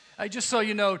Just so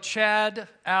you know, Chad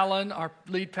Allen, our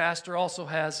lead pastor, also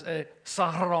has a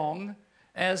sarong,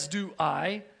 as do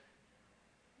I.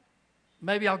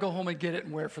 Maybe I'll go home and get it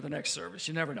and wear it for the next service.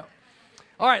 You never know.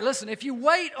 All right, listen, if you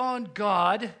wait on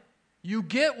God, you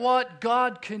get what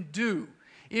God can do.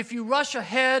 If you rush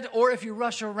ahead or if you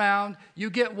rush around,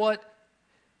 you get what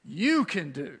you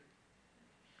can do.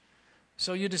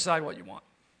 So you decide what you want.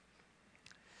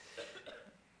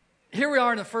 Here we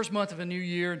are in the first month of a new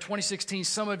year. In 2016,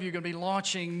 some of you are going to be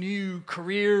launching new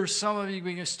careers. Some of you are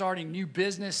going to be starting new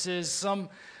businesses. Some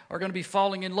are going to be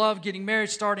falling in love, getting married,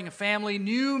 starting a family.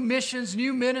 New missions,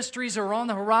 new ministries are on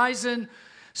the horizon.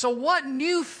 So what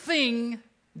new thing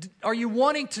are you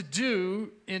wanting to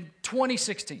do in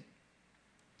 2016?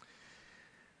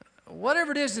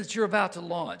 Whatever it is that you're about to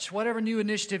launch, whatever new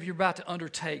initiative you're about to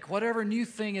undertake, whatever new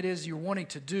thing it is you're wanting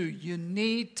to do, you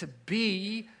need to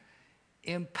be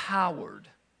empowered.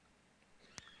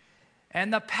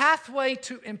 And the pathway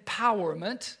to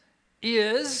empowerment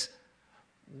is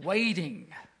waiting.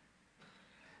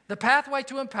 The pathway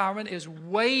to empowerment is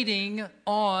waiting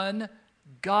on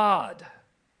God.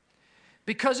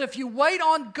 Because if you wait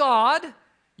on God,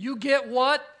 you get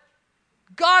what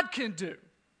God can do.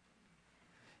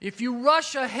 If you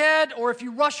rush ahead or if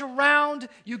you rush around,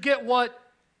 you get what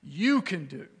you can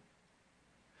do.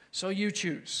 So you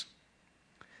choose.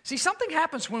 See, something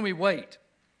happens when we wait.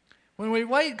 When we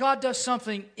wait, God does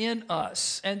something in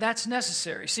us, and that's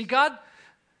necessary. See, God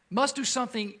must do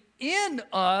something in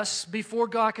us before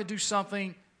God could do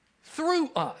something through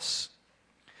us.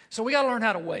 So we got to learn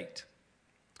how to wait.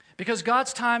 Because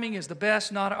God's timing is the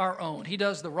best, not our own. He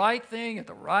does the right thing at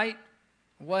the right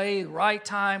way, the right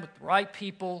time, with the right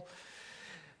people.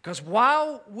 Because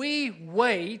while we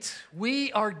wait,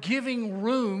 we are giving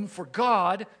room for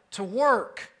God to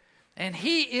work. And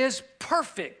He is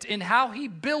perfect in how He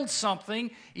builds something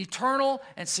eternal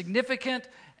and significant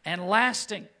and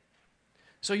lasting.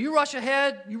 So you rush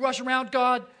ahead, you rush around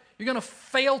God, you're going to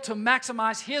fail to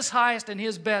maximize His highest and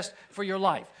His best for your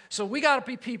life. So we got to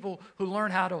be people who learn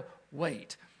how to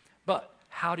wait. But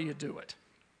how do you do it?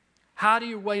 How do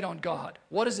you wait on God?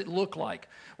 What does it look like?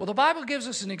 Well, the Bible gives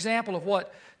us an example of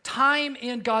what time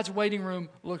in God's waiting room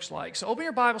looks like. So open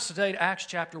your Bibles today to Acts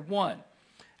chapter 1.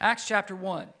 Acts chapter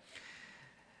 1.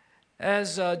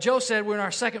 As Joe said, we're in our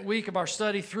second week of our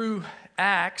study through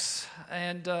Acts,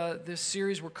 and this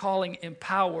series we're calling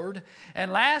Empowered.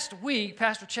 And last week,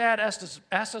 Pastor Chad asked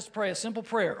us to pray a simple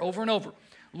prayer over and over.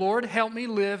 Lord, help me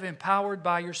live empowered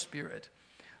by your Spirit.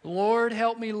 Lord,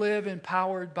 help me live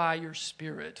empowered by your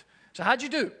Spirit. So how'd you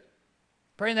do?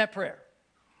 Praying that prayer.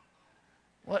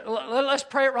 Let's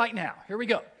pray it right now. Here we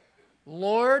go.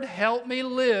 Lord, help me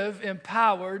live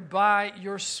empowered by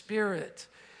your Spirit.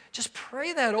 Just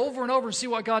pray that over and over and see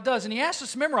what God does. And he asked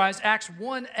us to memorize Acts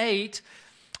 1:8.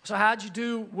 So how'd you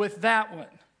do with that one?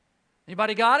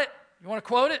 Anybody got it? You want to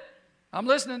quote it? I'm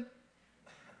listening.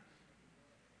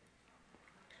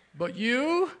 But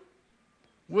you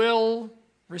will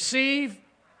receive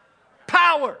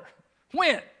power.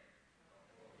 When?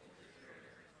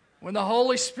 When the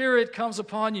Holy Spirit comes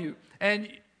upon you. And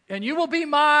you will be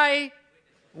my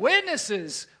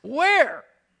witnesses. Where?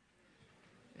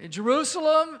 In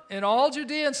Jerusalem, in all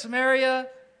Judea and Samaria,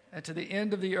 and to the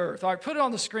end of the earth. All right, put it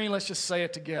on the screen. Let's just say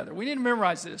it together. We need to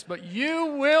memorize this. But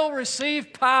you will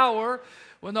receive power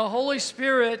when the Holy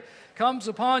Spirit comes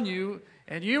upon you,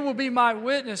 and you will be my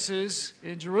witnesses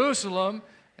in Jerusalem,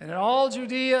 and in all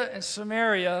Judea and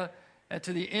Samaria, and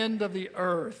to the end of the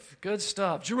earth. Good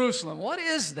stuff. Jerusalem, what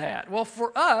is that? Well,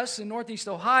 for us in Northeast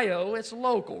Ohio, it's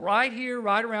local, right here,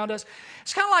 right around us.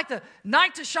 It's kind of like the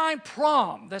Night to Shine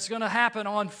prom that's going to happen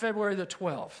on February the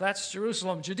 12th. That's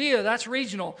Jerusalem. Judea, that's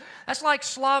regional. That's like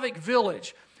Slavic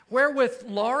Village, where with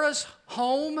Laura's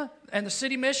home and the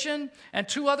city mission and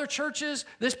 2 other churches,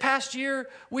 this past year,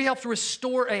 we helped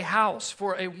restore a house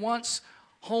for a once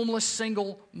homeless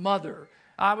single mother.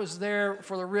 I was there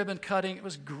for the ribbon cutting. It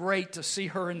was great to see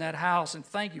her in that house. And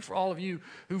thank you for all of you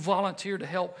who volunteered to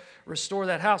help restore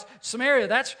that house. Samaria,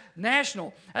 that's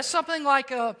national. That's something like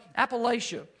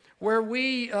Appalachia, where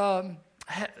we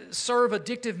serve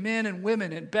addictive men and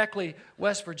women in Beckley,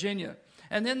 West Virginia.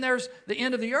 And then there's the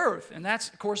end of the earth, and that's,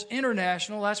 of course,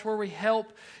 international. That's where we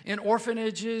help in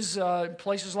orphanages, in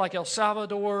places like El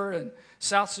Salvador and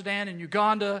South Sudan and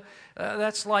Uganda.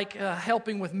 That's like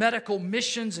helping with medical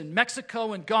missions in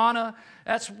Mexico and Ghana.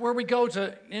 That's where we go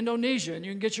to Indonesia, and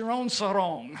you can get your own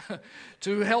sarong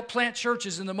to help plant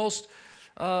churches in the most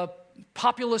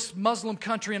populous Muslim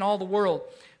country in all the world.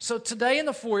 So today in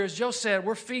the foyer, as Joe said,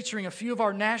 we're featuring a few of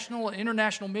our national and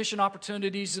international mission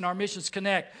opportunities in our Missions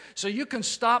Connect. So you can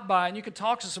stop by and you can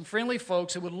talk to some friendly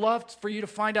folks who would love for you to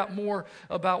find out more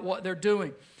about what they're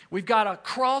doing. We've got a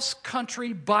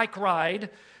cross-country bike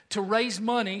ride to raise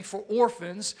money for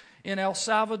orphans in El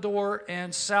Salvador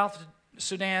and South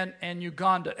Sudan and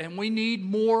Uganda. And we need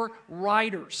more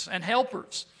riders and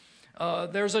helpers.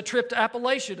 There's a trip to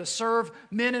Appalachia to serve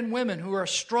men and women who are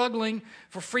struggling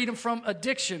for freedom from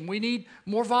addiction. We need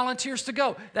more volunteers to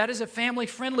go. That is a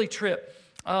family-friendly trip.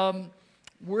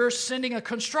 We're sending a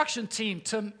construction team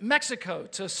to Mexico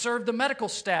to serve the medical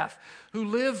staff who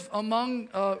live among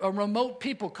a remote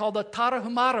people called the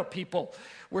Tarahumara people.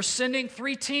 We're sending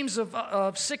 3 teams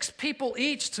of 6 people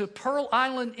each to Pearl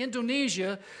Island,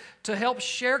 Indonesia, to help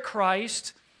share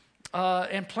Christ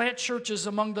and plant churches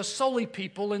among the Soli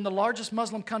people in the largest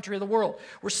Muslim country of the world.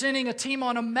 We're sending a team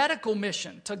on a medical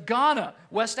mission to Ghana,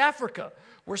 West Africa,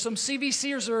 where some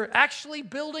CVCers are actually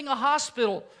building a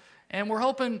hospital, and we're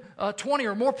hoping 20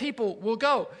 or more people will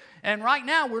go. And right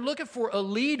now, we're looking for a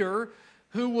leader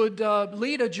who would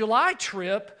lead a July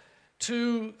trip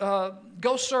to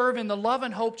go serve in the Love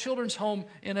and Hope Children's Home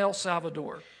in El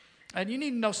Salvador. And you need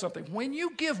to know something. When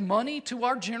you give money to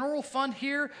our general fund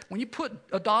here, when you put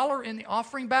 $1 in the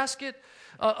offering basket,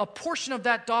 a portion of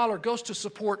that dollar goes to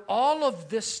support all of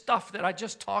this stuff that I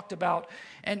just talked about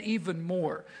and even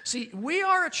more. See, we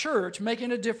are a church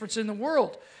making a difference in the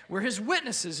world. We're His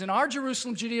witnesses in our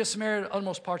Jerusalem, Judea, Samaria, and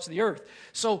uttermost parts of the earth.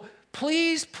 So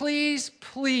please, please,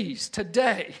 please,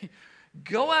 today,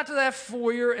 go out to that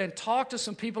foyer and talk to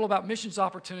some people about missions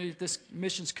opportunities at this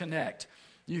Missions Connect.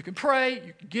 You can pray,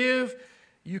 you can give,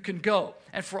 you can go.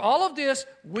 And for all of this,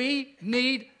 we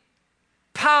need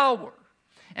power.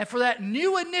 And for that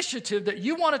new initiative that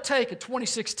you want to take in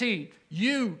 2016,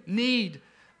 you need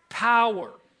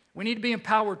power. We need to be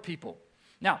empowered people.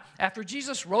 Now, after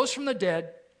Jesus rose from the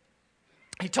dead,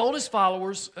 He told His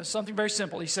followers something very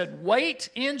simple. He said, wait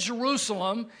in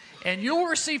Jerusalem, and you will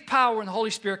receive power when the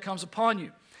Holy Spirit comes upon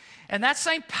you. And that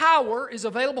same power is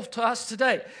available to us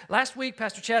today. Last week,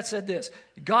 Pastor Chad said this: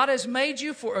 God has made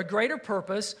you for a greater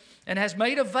purpose and has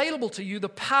made available to you the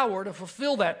power to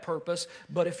fulfill that purpose.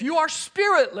 But if you are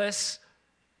spiritless,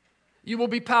 you will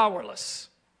be powerless.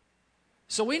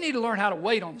 So we need to learn how to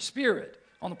wait on the Spirit,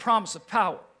 on the promise of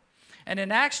power. And in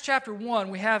Acts chapter 1,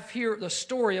 we have here the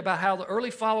story about how the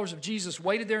early followers of Jesus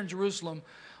waited there in Jerusalem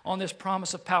on this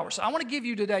promise of power. So I want to give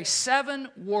you today 7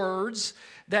 words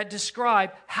that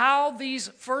describe how these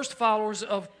first followers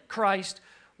of Christ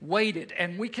waited.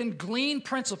 And we can glean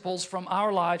principles from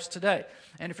our lives today.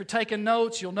 And if you're taking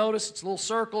notes, you'll notice it's a little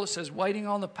circle. It says waiting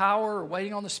on the power or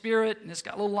waiting on the Spirit. And it's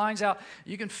got little lines out.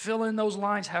 You can fill in those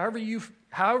lines however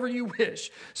you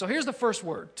wish. So here's the first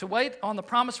word. To wait on the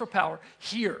promise for power.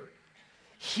 Hear.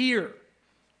 Hear.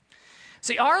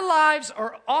 See, our lives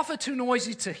are often too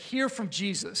noisy to hear from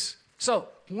Jesus. So,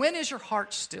 when is your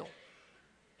heart still?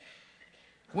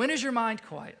 When is your mind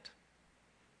quiet?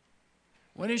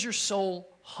 When is your soul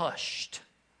hushed?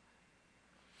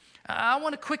 I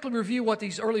want to quickly review what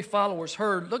these early followers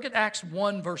heard. Look at Acts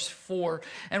 1, verse 4.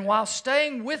 And while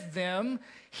staying with them,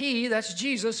 He, that's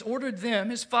Jesus, ordered them,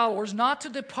 His followers, not to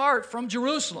depart from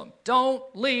Jerusalem. Don't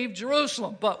leave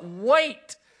Jerusalem, but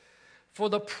wait for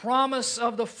the promise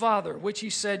of the Father, which He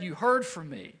said, you heard from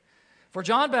me. For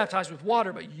John baptized with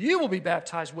water, but you will be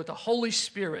baptized with the Holy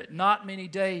Spirit not many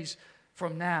days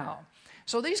from now.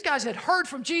 So these guys had heard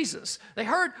from Jesus. They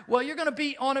heard, well, you're going to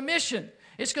be on a mission.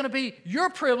 It's going to be your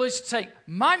privilege to take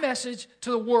my message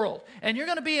to the world. And you're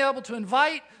going to be able to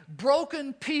invite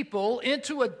broken people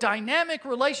into a dynamic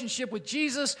relationship with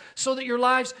Jesus so that your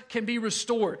lives can be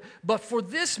restored. But for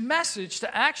this message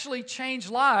to actually change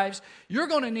lives, you're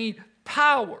going to need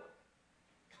power.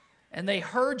 And they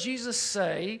heard Jesus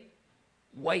say,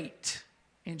 wait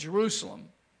in Jerusalem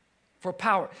for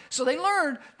power. So they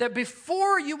learned that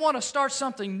before you want to start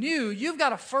something new, you've got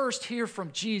to first hear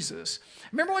from Jesus.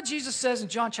 Remember what Jesus says in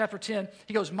John chapter 10?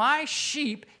 He goes, my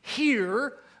sheep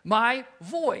hear my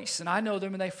voice, and I know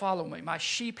them and they follow me. My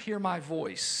sheep hear my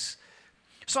voice.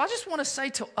 So I just want to say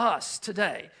to us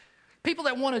today, people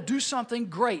that want to do something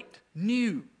great,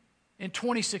 new in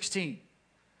 2016,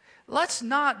 let's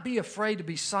not be afraid to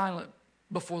be silent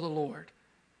before the Lord,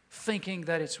 thinking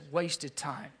that it's wasted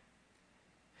time.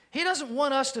 He doesn't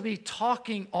want us to be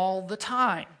talking all the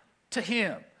time to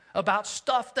Him about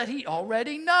stuff that He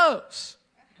already knows,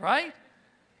 right?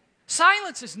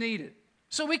 Silence is needed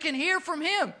so we can hear from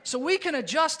Him, so we can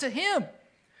adjust to Him.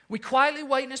 We quietly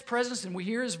wait in His presence and we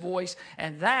hear His voice,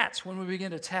 and that's when we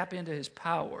begin to tap into His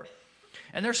power.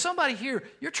 And there's somebody here,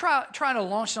 you're trying to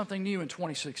launch something new in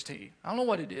 2016. I don't know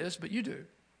what it is, but you do.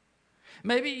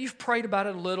 Maybe you've prayed about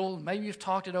it a little. Maybe you've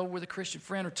talked it over with a Christian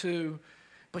friend or two,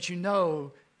 but you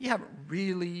know you haven't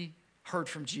really heard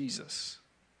from Jesus.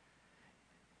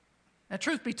 And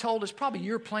truth be told, it's probably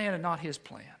your plan and not his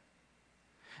plan.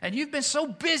 And you've been so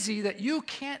busy that you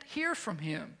can't hear from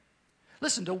him.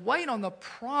 Listen, to wait on the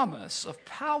promise of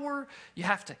power, you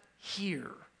have to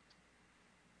hear.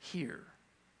 Hear.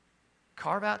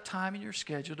 Carve out time in your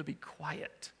schedule to be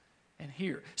quiet and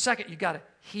hear. Second, you've got to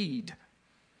heed.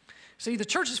 See, the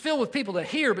church is filled with people that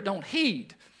hear but don't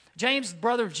heed. James, the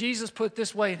brother of Jesus, put it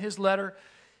this way in his letter.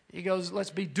 He goes,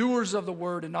 let's be doers of the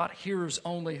word and not hearers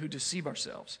only who deceive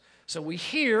ourselves. So we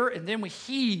hear and then we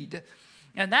heed.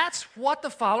 And that's what the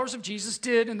followers of Jesus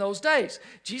did in those days.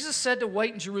 Jesus said to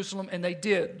wait in Jerusalem, and they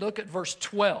did. Look at verse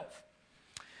 12.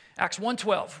 Acts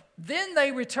 1:12. Then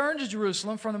they returned to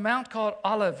Jerusalem from the mount called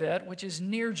Olivet, which is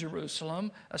near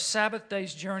Jerusalem, a Sabbath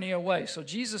day's journey away. So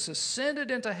Jesus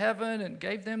ascended into heaven and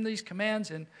gave them these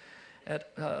commands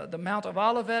at the Mount of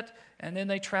Olivet, and then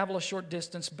they travel a short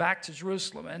distance back to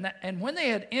Jerusalem. And when they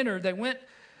had entered, they went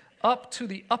up to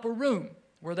the upper room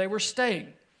where they were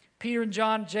staying. Peter and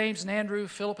John, James and Andrew,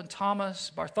 Philip and Thomas,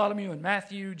 Bartholomew and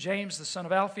Matthew, James the son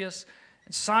of Alphaeus,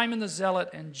 and Simon the Zealot,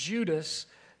 and Judas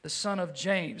the son of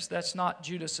James. That's not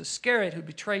Judas Iscariot who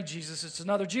betrayed Jesus. It's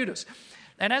another Judas.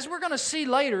 And as we're going to see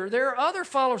later, there are other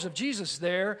followers of Jesus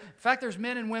there. In fact, there's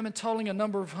men and women totaling a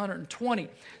number of 120.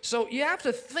 So you have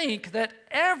to think that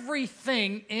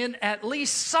everything in at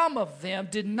least some of them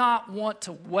did not want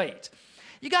to wait.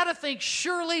 You got to think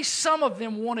surely some of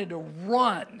them wanted to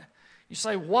run. You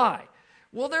say, why?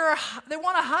 Well, they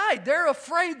want to hide. They're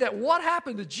afraid that what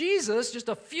happened to Jesus just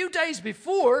a few days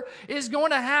before is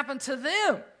going to happen to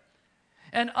them.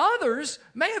 And others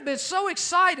may have been so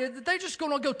excited that they're just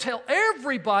going to go tell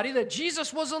everybody that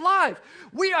Jesus was alive.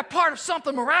 We are part of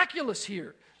something miraculous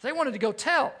here. They wanted to go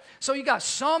tell. So you got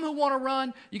some who want to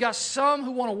run, you got some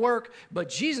who want to work, but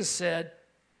Jesus said,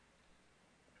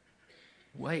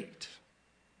 wait.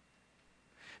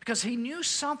 Because he knew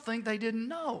something they didn't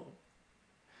know.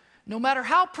 No matter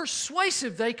how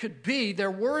persuasive they could be,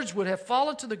 their words would have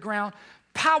fallen to the ground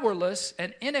powerless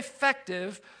and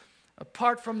ineffective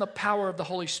apart from the power of the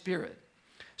Holy Spirit.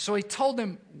 So he told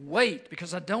them, wait,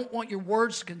 because I don't want your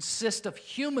words to consist of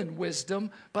human wisdom,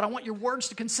 but I want your words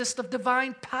to consist of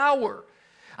divine power.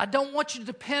 I don't want you to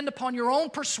depend upon your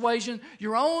own persuasion,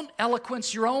 your own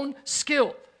eloquence, your own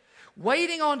skill.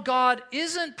 Waiting on God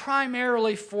isn't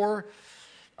primarily for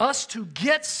us to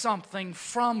get something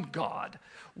from God.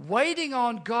 Waiting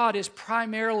on God is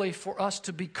primarily for us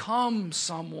to become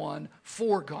someone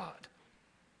for God.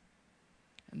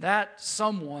 And that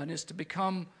someone is to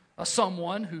become a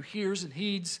someone who hears and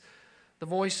heeds the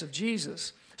voice of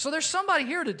Jesus. So there's somebody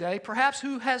here today, perhaps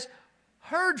who has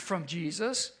heard from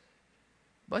Jesus,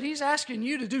 but he's asking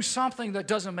you to do something that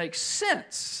doesn't make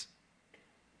sense.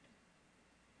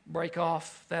 Break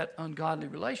off that ungodly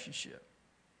relationship.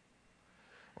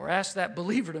 Or ask that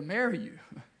believer to marry you.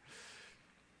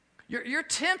 You're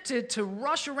tempted to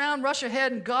rush around, rush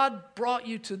ahead, and God brought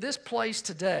you to this place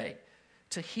today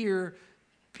to hear,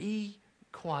 be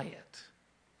quiet.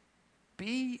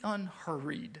 Be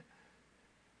unhurried.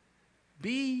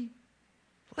 Be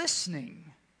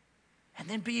listening. And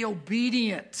then be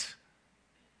obedient.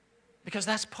 Because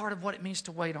that's part of what it means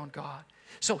to wait on God.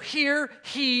 So hear,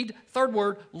 heed, third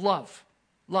word, love.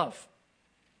 Love.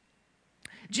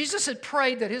 Jesus had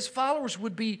prayed that his followers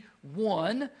would be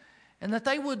one and that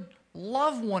they would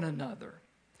love one another.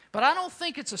 But I don't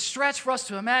think it's a stretch for us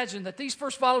to imagine that these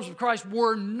first followers of Christ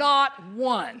were not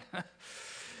one.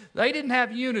 They didn't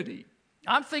have unity.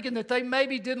 I'm thinking that they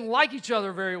maybe didn't like each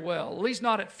other very well, at least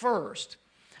not at first.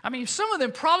 I mean, some of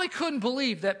them probably couldn't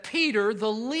believe that Peter,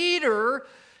 the leader,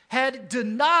 had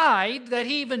denied that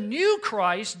he even knew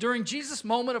Christ during Jesus'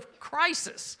 moment of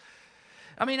crisis.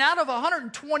 I mean, out of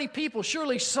 120 people,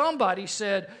 surely somebody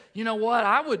said, you know what,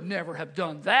 I would never have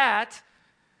done that.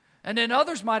 And then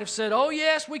others might have said, oh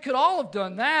yes, we could all have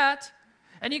done that.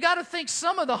 And you got to think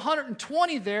some of the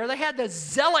 120 there, they had the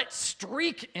zealot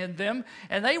streak in them,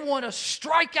 and they want to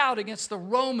strike out against the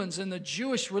Romans and the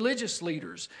Jewish religious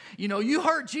leaders. You know, you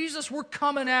heard Jesus, we're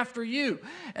coming after you.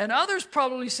 And others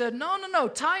probably said, no,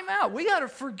 time out. We got to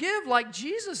forgive like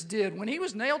Jesus did when he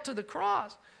was nailed to the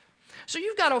cross. So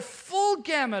you've got a full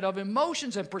gamut of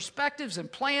emotions and perspectives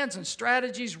and plans and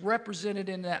strategies represented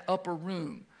in that upper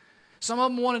room. Some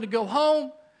of them wanted to go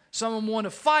home. Some of them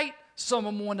wanted to fight. Some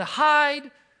of them wanted to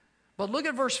hide. But look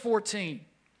at verse 14.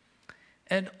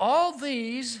 And all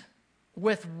these,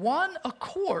 with one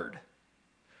accord,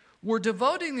 were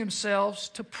devoting themselves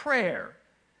to prayer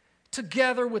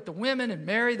together with the women and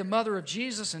Mary, the mother of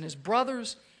Jesus, and his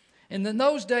brothers. And in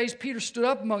those days, Peter stood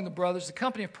up among the brothers. The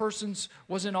company of persons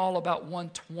was in all about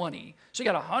 120. So you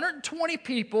got 120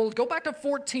 people. Go back to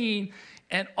 14.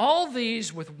 And all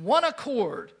these, with one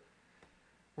accord,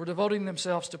 were devoting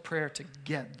themselves to prayer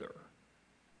together.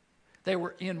 They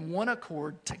were in one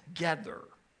accord together.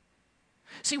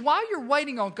 See, while you're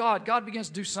waiting on God, God begins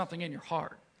to do something in your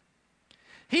heart.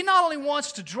 He not only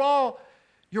wants to draw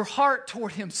your heart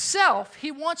toward himself,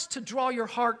 he wants to draw your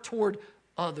heart toward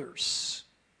others.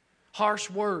 Harsh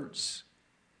words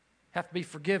have to be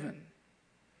forgiven.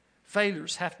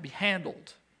 Failures have to be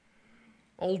handled.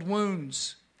 Old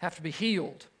wounds have to be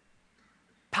healed.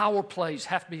 Power plays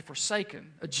have to be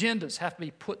forsaken. Agendas have to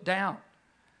be put down.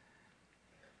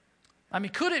 I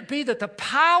mean, could it be that the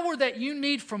power that you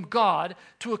need from God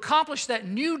to accomplish that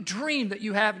new dream that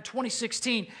you have in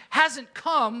 2016 hasn't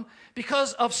come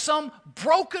because of some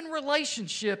broken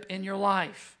relationship in your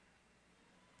life?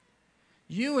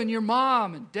 You and your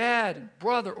mom and dad and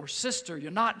brother or sister, you're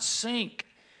not in sync.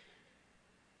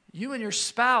 You and your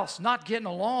spouse not getting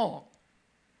along.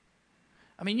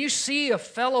 I mean, you see a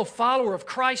fellow follower of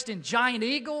Christ in Giant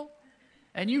Eagle,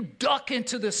 and you duck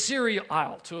into the cereal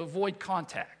aisle to avoid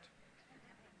contact.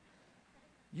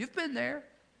 You've been there.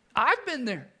 I've been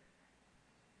there.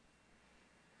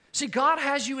 See, God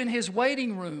has you in his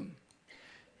waiting room,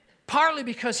 partly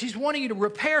because he's wanting you to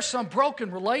repair some broken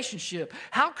relationship.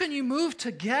 How can you move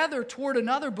together toward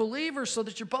another believer so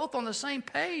that you're both on the same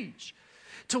page?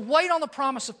 To wait on the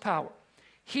promise of power.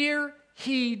 Hear,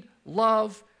 heed,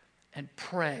 love, and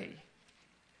pray.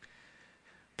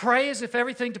 Pray as if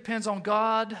everything depends on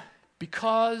God,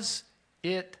 because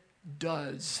it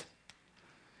does.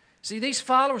 See, these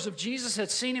followers of Jesus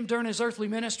had seen him during his earthly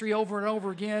ministry over and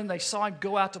over again. They saw him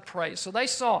go out to pray. So they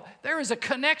saw there is a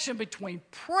connection between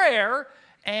prayer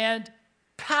and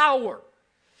power.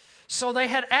 So they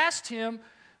had asked him,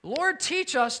 Lord,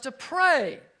 teach us to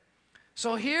pray.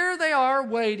 So here they are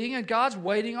waiting, and God's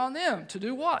waiting on them to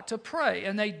do what? To pray.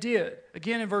 And they did.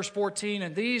 Again in verse 14,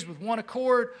 and these with one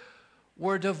accord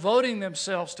were devoting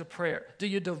themselves to prayer. Do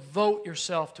you devote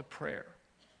yourself to prayer?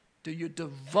 Do you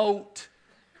devote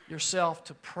yourself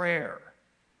to prayer?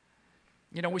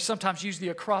 You know, we sometimes use the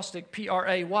acrostic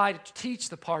P-R-A-Y to teach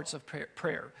the parts of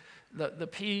prayer. The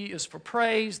P is for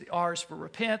praise, the R is for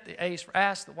repent, the A is for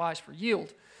ask, the Y is for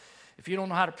yield. If you don't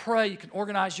know how to pray, you can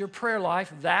organize your prayer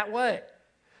life that way.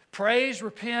 Praise,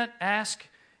 repent, ask,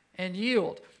 and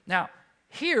yield. Now,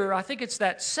 here, I think it's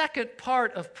that second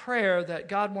part of prayer that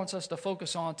God wants us to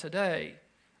focus on today.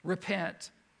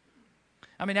 Repent.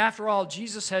 I mean, after all,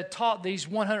 Jesus had taught these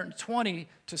 120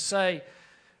 to say,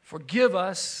 forgive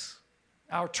us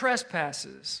our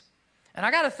trespasses. And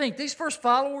I got to think, these first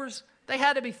followers, they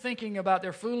had to be thinking about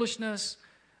their foolishness,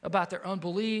 about their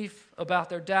unbelief, about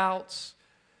their doubts,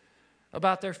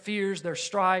 about their fears, their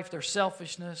strife, their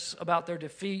selfishness, about their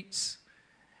defeats.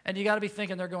 And you got to be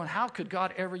thinking, they're going, how could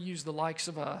God ever use the likes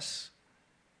of us?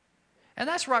 And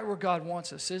that's right where God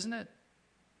wants us, isn't it?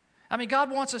 I mean,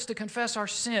 God wants us to confess our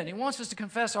sin. He wants us to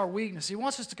confess our weakness. He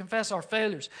wants us to confess our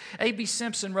failures. A.B.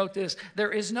 Simpson wrote this,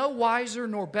 there is no wiser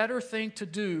nor better thing to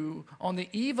do on the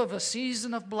eve of a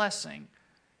season of blessing.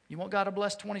 You want God to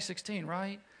bless 2016,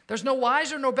 right? There's no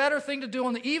wiser nor better thing to do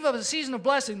on the eve of a season of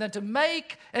blessing than to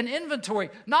make an inventory,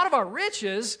 not of our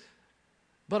riches,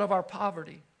 but of our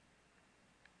poverty.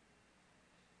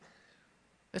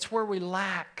 It's where we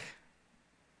lack.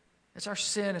 It's our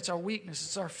sin, it's our weakness,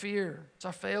 it's our fear, it's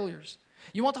our failures.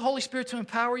 You want the Holy Spirit to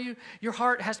empower you? Your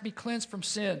heart has to be cleansed from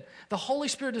sin. The Holy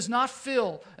Spirit does not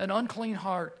fill an unclean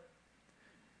heart.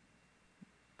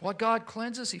 What God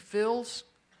cleanses, he fills.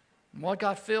 And what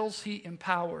God fills, he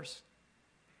empowers.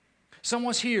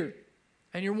 Someone's here,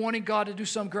 and you're wanting God to do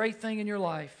some great thing in your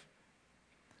life.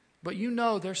 But you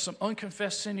know there's some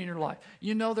unconfessed sin in your life.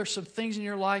 You know there's some things in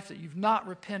your life that you've not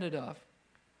repented of.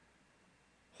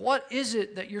 What is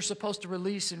it that you're supposed to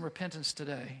release in repentance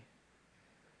today?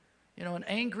 You know, an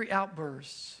angry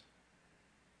outburst,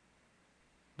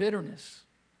 bitterness,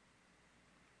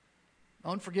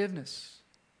 unforgiveness,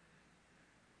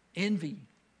 envy,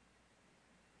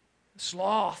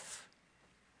 sloth,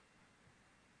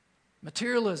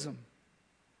 materialism,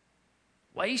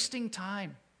 wasting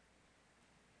time,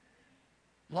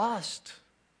 lust,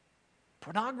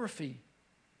 pornography.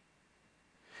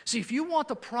 See, if you want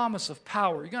the promise of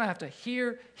power, you're going to have to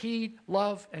hear, heed,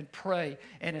 love, and pray,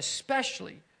 and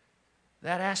especially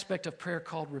that aspect of prayer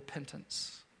called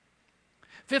repentance.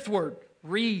 Fifth word,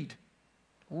 read.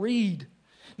 Read.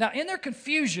 Now, in their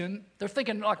confusion, they're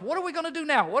thinking, like, what are we going to do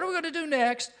now? What are we going to do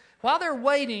next? While they're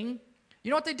waiting, You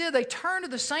know what they did? They turned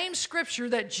to the same scripture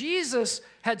that Jesus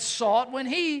had sought when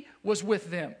he was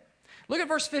with them. Look at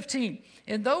verse 15.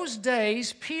 In those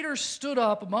days, Peter stood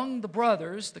up among the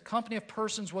brothers, the company of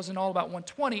persons was in all about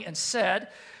 120, and said,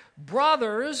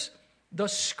 Brothers, the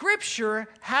scripture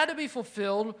had to be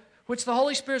fulfilled, which the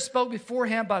Holy Spirit spoke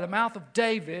beforehand by the mouth of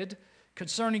David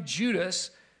concerning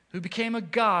Judas, who became a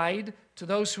guide to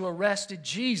those who arrested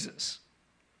Jesus.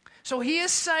 So he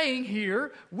is saying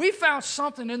here, we found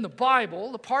something in the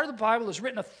Bible, the part of the Bible that's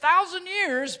written 1,000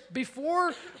 years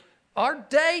before our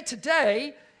day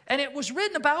today, and it was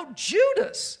written about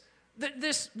Judas,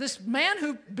 this man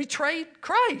who betrayed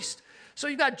Christ. So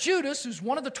you've got Judas, who's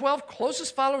one of the 12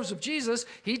 closest followers of Jesus.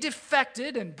 He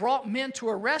defected and brought men to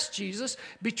arrest Jesus,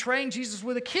 betraying Jesus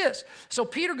with a kiss. So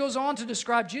Peter goes on to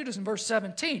describe Judas in verse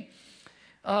 17.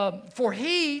 For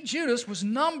he, Judas, was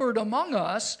numbered among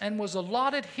us and was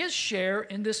allotted his share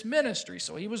in this ministry.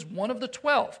 So he was one of the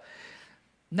 12.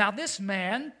 Now this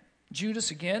man,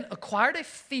 Judas again, acquired a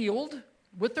field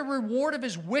with the reward of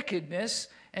his wickedness,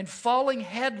 and falling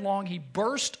headlong, he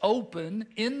burst open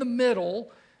in the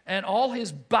middle, and all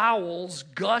his bowels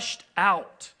gushed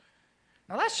out.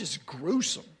 Now that's just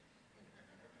gruesome.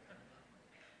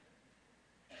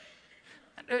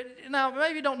 Now,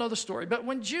 maybe you don't know the story, but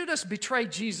when Judas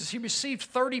betrayed Jesus, he received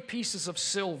 30 pieces of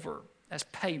silver as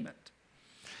payment.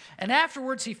 And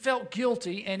afterwards, he felt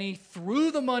guilty, and he threw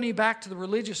the money back to the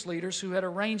religious leaders who had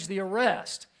arranged the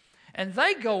arrest. And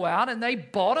they go out and they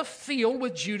bought a field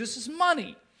with Judas's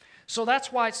money. So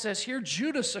that's why it says here,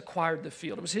 Judas acquired the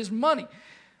field. It was his money.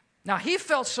 Now, he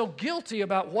felt so guilty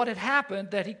about what had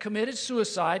happened that he committed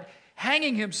suicide,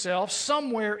 hanging himself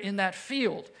somewhere in that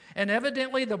field. And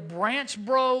evidently the branch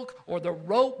broke or the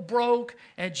rope broke,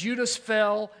 and Judas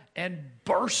fell and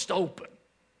burst open.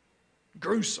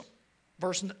 Gruesome.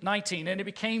 Verse 19, and it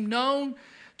became known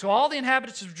to all the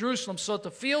inhabitants of Jerusalem, so that the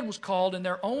field was called in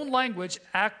their own language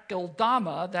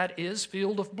Akeldama, that is,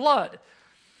 field of blood.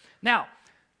 Now,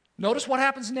 notice what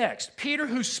happens next. Peter,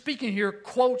 who's speaking here,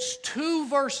 quotes 2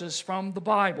 verses from the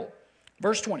Bible.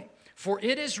 Verse 20, for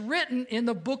it is written in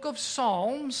the book of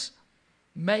Psalms,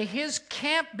 may his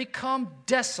camp become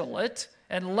desolate,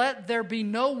 and let there be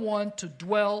no one to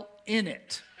dwell in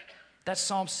it. That's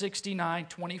Psalm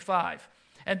 69:25.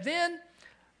 And then,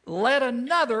 let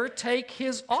another take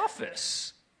his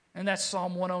office. And that's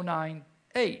Psalm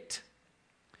 109:8.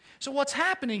 So what's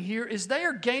happening here is they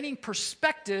are gaining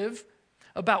perspective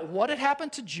about what had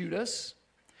happened to Judas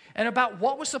and about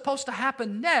what was supposed to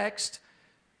happen next,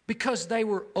 because they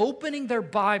were opening their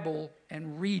Bible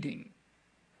and reading.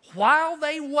 While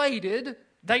they waited,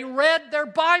 they read their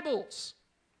Bibles.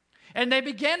 And they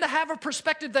began to have a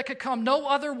perspective that could come no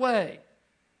other way.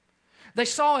 They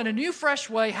saw in a new, fresh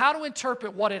way how to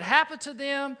interpret what had happened to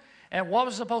them and what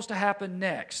was supposed to happen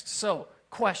next. So,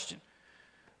 question.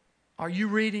 Are you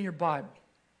reading your Bible?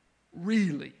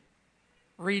 Really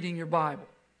reading your Bible?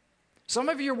 Some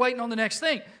of you are waiting on the next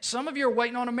thing. Some of you are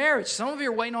waiting on a marriage. Some of you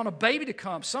are waiting on a baby to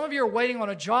come. Some of you are waiting on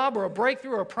a job or a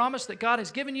breakthrough or a promise that God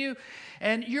has given you,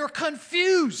 and you're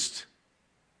confused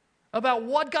about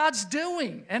what God's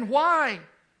doing and why.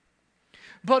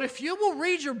 But if you will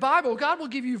read your Bible, God will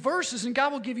give you verses and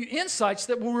God will give you insights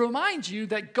that will remind you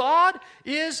that God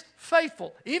is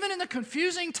faithful. Even in the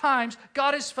confusing times,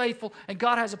 God is faithful and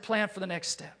God has a plan for the next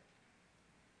step.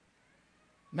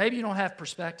 Maybe you don't have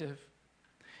perspective,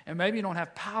 and maybe you don't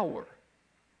have power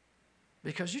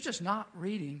because you're just not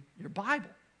reading your Bible.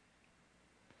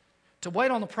 To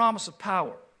wait on the promise of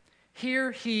power.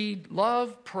 Hear, heed,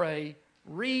 love, pray,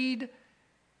 read,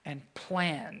 and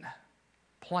plan.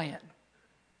 Plan.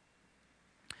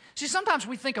 See, sometimes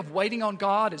we think of waiting on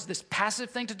God as this passive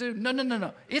thing to do.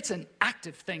 No. It's an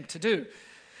active thing to do.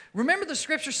 Remember the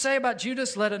scriptures say about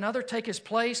Judas, let another take his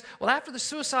place? Well, after the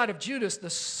suicide of Judas, the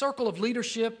circle of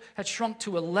leadership had shrunk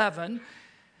to 11.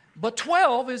 But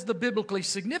 12 is the biblically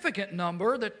significant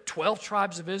number, the 12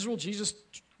 tribes of Israel. Jesus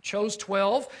chose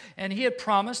 12, and he had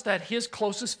promised that his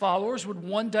closest followers would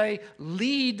one day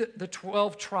lead the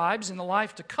 12 tribes in the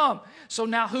life to come. So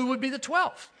now who would be the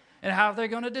 12th? And how are they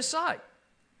going to decide?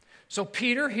 So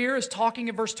Peter here is talking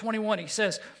in verse 21. He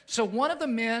says, so one of the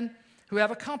men who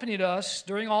have accompanied us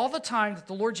during all the time that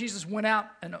the Lord Jesus went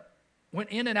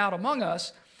in and out among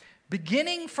us,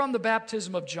 beginning from the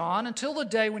baptism of John until the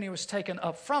day when he was taken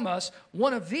up from us,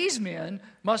 one of these men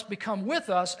must become with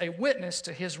us a witness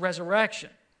to his resurrection.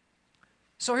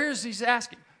 So he's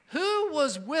asking, who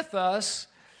was with us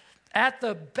at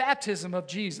the baptism of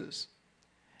Jesus?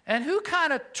 And who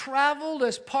kind of traveled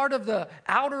as part of the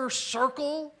outer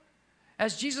circle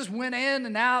as Jesus went in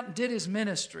and out and did his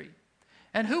ministry?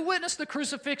 And who witnessed the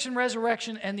crucifixion,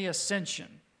 resurrection, and the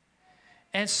ascension?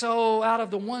 And so out of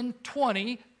the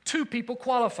 120, 2 people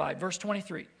qualified. Verse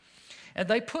 23. And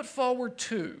they put forward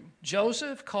 2,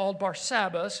 Joseph, called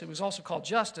Barsabbas, who was also called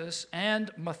Justus,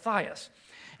 and Matthias.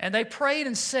 And they prayed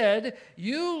and said,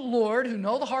 You, Lord, who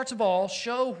know the hearts of all,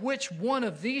 show which one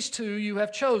of these 2 you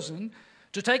have chosen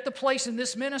to take the place in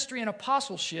this ministry and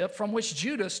apostleship from which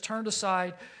Judas turned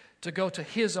aside to go to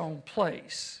his own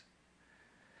place.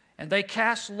 And they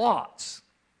cast lots.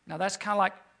 Now that's kind of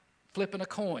like flipping a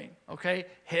coin, okay?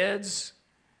 Heads,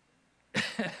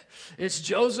 it's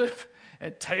Joseph,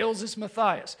 and tails is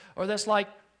Matthias. Or that's like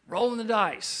rolling the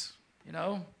dice,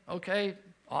 okay?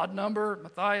 Odd number,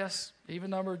 Matthias, even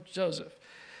number, Joseph.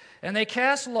 And they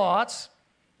cast lots,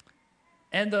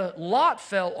 and the lot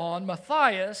fell on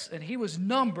Matthias, and he was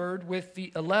numbered with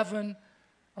the 11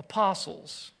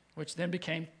 apostles, which then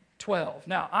became 12.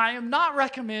 Now, I am not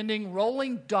recommending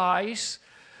rolling dice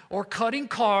or cutting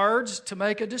cards to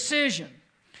make a decision.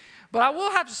 But I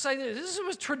will have to say this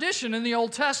was tradition in the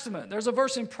Old Testament. There's a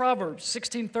verse in Proverbs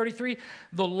 16:33,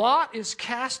 the lot is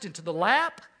cast into the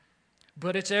lap,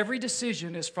 but its every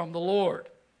decision is from the Lord.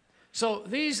 So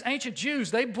these ancient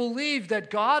Jews, they believed that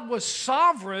God was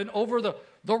sovereign over the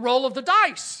roll of the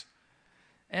dice.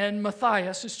 And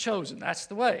Matthias is chosen. That's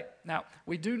the way. Now,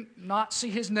 we do not see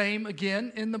his name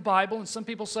again in the Bible, and some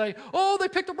people say, oh, they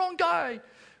picked the wrong guy.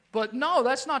 But no,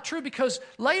 that's not true, because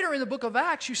later in the book of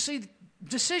Acts, you see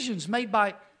decisions made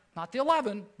by not the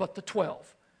 11, but the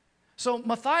 12. So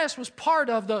Matthias was part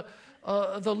of the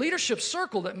leadership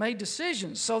circle that made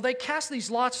decisions. So they cast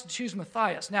these lots to choose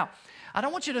Matthias. Now, I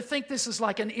don't want you to think this is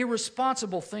like an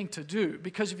irresponsible thing to do,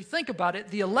 because if you think about it,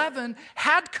 the 11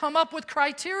 had come up with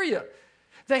criteria.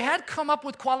 They had come up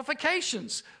with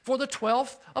qualifications for the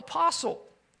 12th apostle.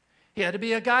 He had to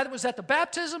be a guy that was at the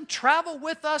baptism, travel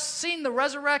with us, seen the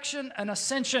resurrection and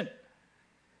ascension.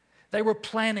 They were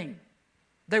planning.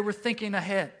 They were thinking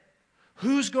ahead.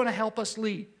 Who's going to help us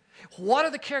lead? What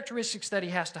are the characteristics that he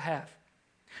has to have?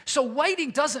 So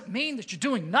waiting doesn't mean that you're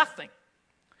doing nothing.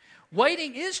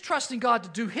 Waiting is trusting God to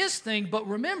do his thing, but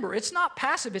remember, it's not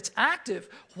passive, it's active.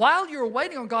 While you're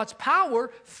waiting on God's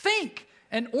power, think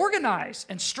and organize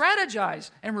and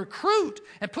strategize and recruit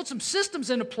and put some systems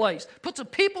into place, put some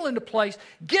people into place.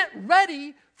 Get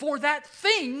ready for that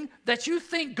thing that you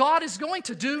think God is going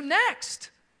to do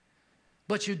next.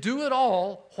 But you do it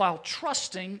all while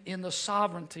trusting in the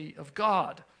sovereignty of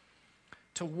God.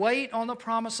 To wait on the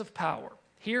promise of power.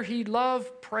 Hear, heed,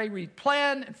 love, pray, read,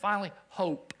 plan, and finally,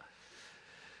 hope.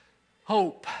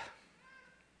 Hope.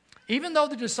 Even though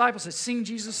the disciples had seen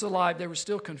Jesus alive, they were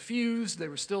still confused, they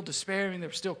were still despairing, they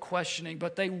were still questioning,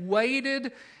 but they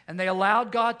waited and they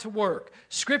allowed God to work.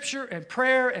 Scripture and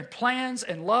prayer and plans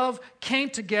and love came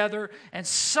together, and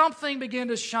something began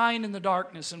to shine in the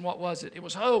darkness. And what was it? It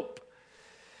was hope.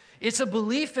 It's a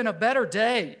belief in a better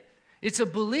day. It's a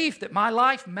belief that my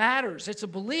life matters. It's a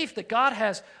belief that God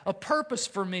has a purpose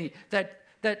for me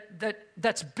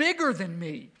that's bigger than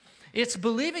me. It's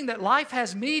believing that life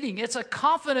has meaning. It's a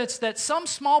confidence that some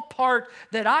small part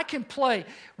that I can play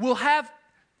will have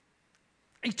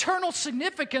eternal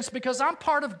significance because I'm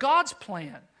part of God's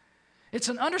plan. It's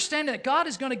an understanding that God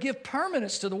is going to give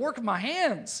permanence to the work of my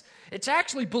hands. It's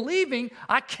actually believing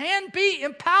I can be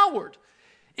empowered.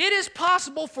 It is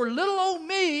possible for little old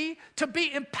me to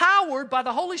be empowered by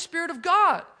the Holy Spirit of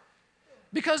God,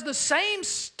 because the same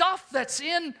stuff that's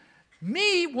in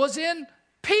me was in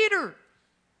Peter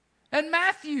and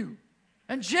Matthew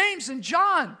and James and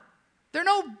John. They're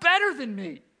no better than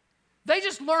me. They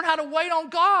just learned how to wait on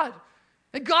God.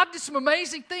 And God did some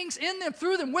amazing things in them,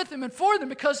 through them, with them, and for them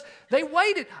because they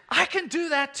waited. I can do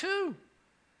that too.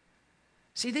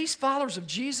 See, these followers of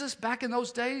Jesus back in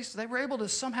those days, they were able to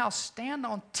somehow stand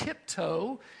on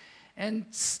tiptoe and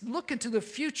look into the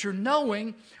future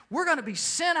knowing we're going to be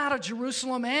sent out of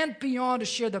Jerusalem and beyond to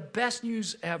share the best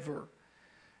news ever.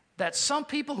 That some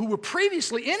people who were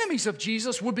previously enemies of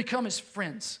Jesus would become his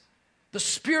friends. The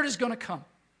Spirit is going to come.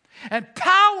 And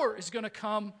power is going to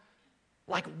come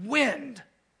like wind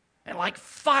and like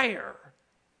fire.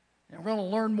 And we're going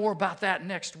to learn more about that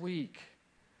next week.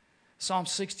 Psalm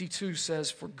 62 says,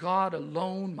 "For God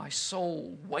alone my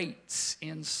soul waits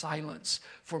in silence,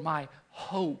 for my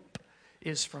hope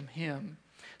is from him."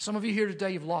 Some of you here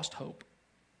today, you've lost hope.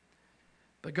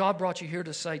 But God brought you here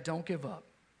to say, don't give up.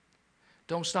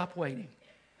 Don't stop waiting.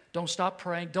 Don't stop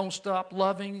praying. Don't stop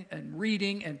loving and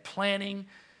reading and planning,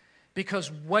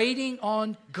 because waiting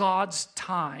on God's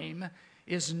time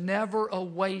is never a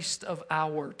waste of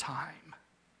our time.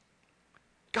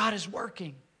 God is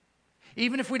working.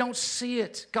 Even if we don't see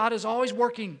it, God is always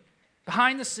working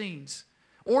behind the scenes,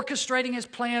 orchestrating his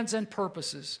plans and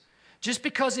purposes. Just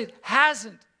because it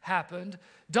hasn't happened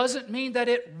doesn't mean that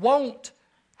it won't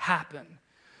happen.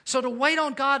 So to wait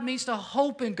on God means to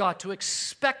hope in God, to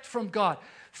expect from God.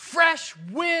 Fresh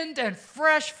wind and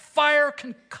fresh fire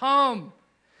can come.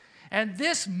 And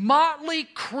this motley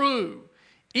crew,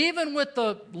 even with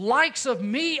the likes of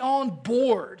me on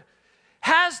board,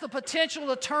 has the potential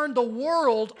to turn the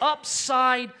world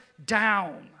upside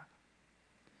down.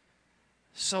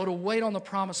 So to wait on the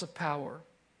promise of power,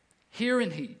 hear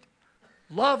and heed,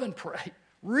 love and pray,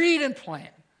 read and plan,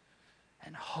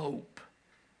 and hope.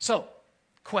 So,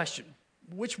 question,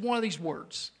 which one of these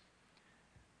words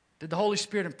did the Holy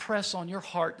Spirit impress on your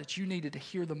heart that you needed to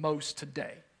hear the most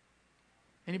today?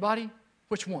 Anybody?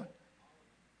 Which one?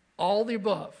 All the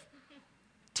above.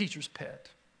 Teacher's pet.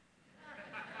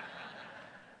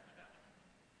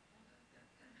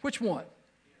 Which one?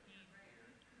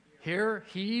 Hear,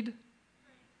 heed,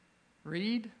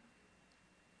 read.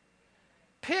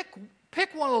 Pick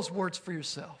one of those words for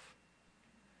yourself.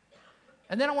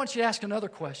 And then I want you to ask another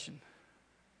question.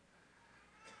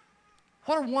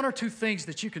 What are one or two things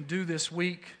that you can do this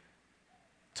week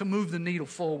to move the needle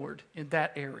forward in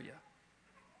that area?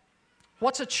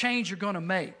 What's a change you're going to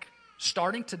make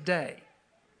starting today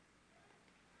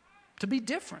to be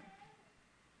different?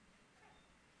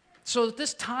 So that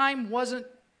this time wasn't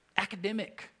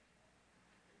academic,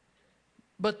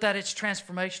 but that it's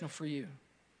transformational for you.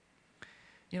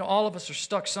 You know, all of us are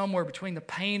stuck somewhere between the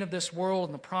pain of this world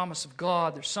and the promise of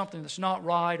God. There's something that's not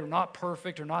right or not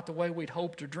perfect or not the way we'd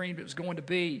hoped or dreamed it was going to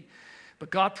be. But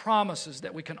God promises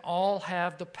that we can all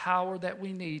have the power that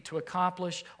we need to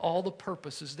accomplish all the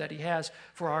purposes that He has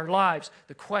for our lives.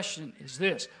 The question is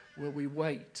this: will we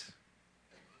wait?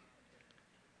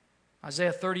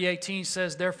 Isaiah 30:18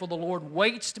 says, "Therefore the Lord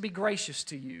waits to be gracious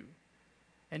to you,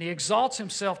 and He exalts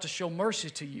Himself to show mercy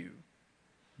to you.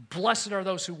 Blessed are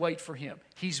those who wait for Him."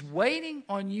 He's waiting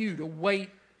on you to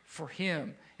wait for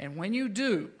Him. And when you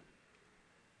do,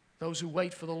 those who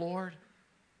wait for the Lord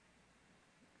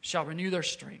shall renew their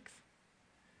strength.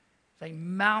 They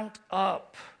mount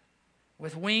up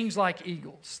with wings like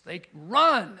eagles. They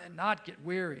run and not get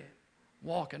weary,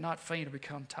 walk and not faint or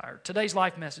become tired. Today's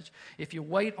life message: if you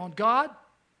wait on God,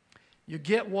 you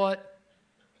get what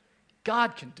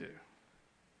God can do.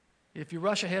 If you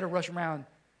rush ahead or rush around,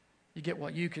 you get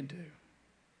what you can do.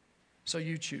 So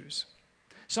you choose.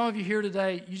 Some of you here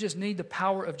today, you just need the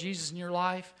power of Jesus in your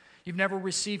life. You've never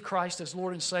received Christ as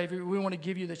Lord and Savior. We want to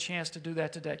give you the chance to do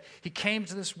that today. He came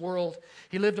to this world.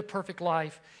 He lived a perfect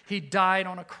life. He died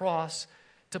on a cross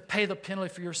to pay the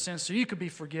penalty for your sins so you could be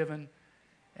forgiven.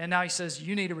 And now He says,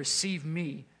 you need to receive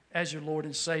me as your Lord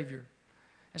and Savior.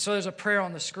 And so there's a prayer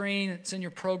on the screen. It's in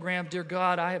your program. Dear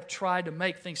God, I have tried to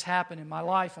make things happen in my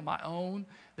life on my own.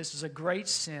 This is a great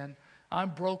sin.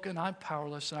 I'm broken. I'm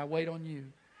powerless. And I wait on you.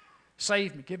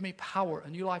 Save me. Give me power, a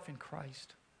new life in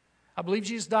Christ. I believe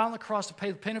Jesus died on the cross to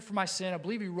pay the penalty for my sin. I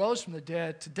believe He rose from the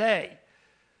dead. Today,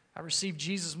 I receive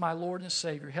Jesus, my Lord and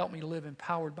Savior. Help me to live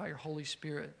empowered by your Holy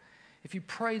Spirit. If you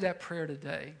pray that prayer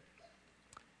today,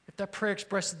 if that prayer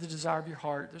expresses the desire of your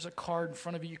heart, there's a card in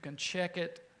front of you. You can check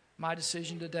it, my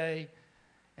decision today,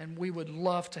 and we would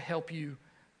love to help you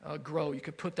grow. You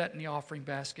could put that in the offering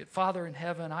basket. Father in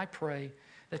heaven, I pray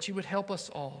that you would help us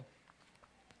all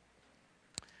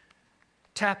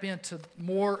tap into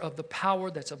more of the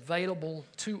power that's available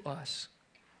to us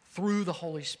through the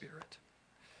Holy Spirit.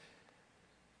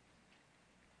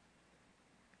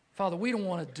 Father, we don't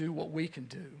want to do what we can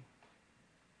do.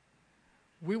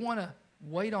 We want to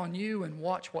wait on you and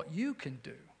watch what you can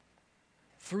do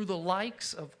through the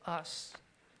likes of us.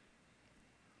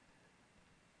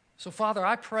 So, Father,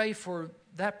 I pray for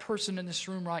that person in this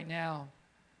room right now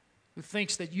who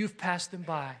thinks that you've passed them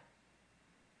by.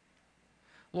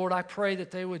 Lord, I pray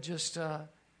that they would just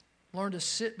learn to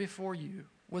sit before you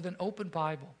with an open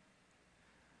Bible,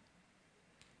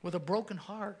 with a broken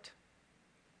heart,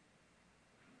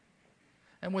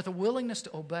 and with a willingness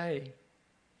to obey.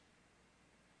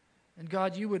 And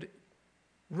God, you would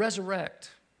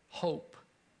resurrect hope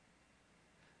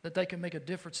that they can make a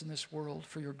difference in this world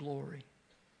for your glory.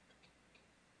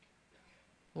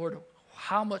 Lord,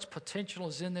 how much potential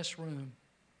is in this room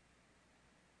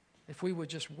if we would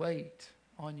just wait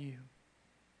on you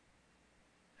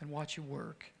and watch you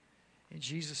work. In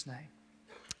Jesus' name.